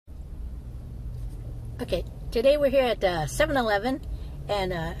Okay, today we're here at 7-Eleven,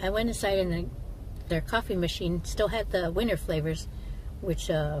 and I went inside and their coffee machine still had the winter flavors,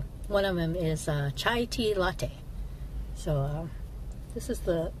 which one of them is chai tea latte. So this is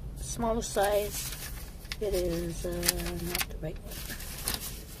the smallest size. It is not the right one.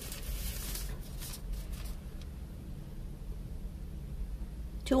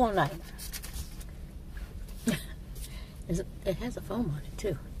 $2.09. It has a foam on it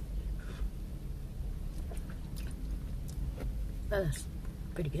too. Oh, that's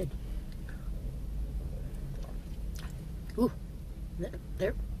pretty good. Ooh,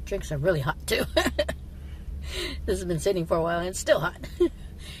 their drinks are really hot too. This has been sitting for a while and it's still hot.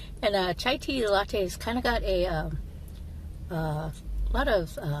 And chai tea latte has kind of got a lot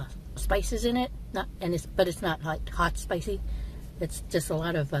of spices in it. But it's not like hot spicy. It's just a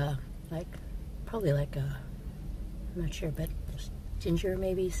lot of probably I'm not sure, but ginger,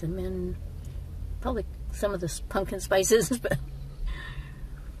 maybe cinnamon, probably some of the pumpkin spices, but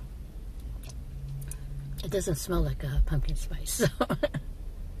it doesn't smell like a pumpkin spice. So. But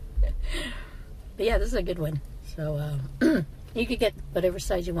yeah, this is a good one. So you could get whatever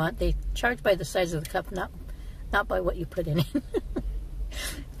size you want. They charge by the size of the cup, not by what you put in it.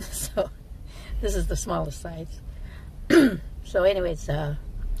 So this is the smallest size. So anyways, I'm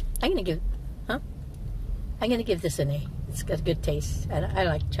gonna give this an A. It's got a good taste, and I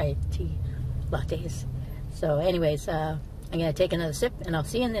like chai tea lattes. So anyways, I'm gonna take another sip, and I'll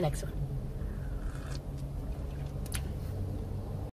see you in the next one.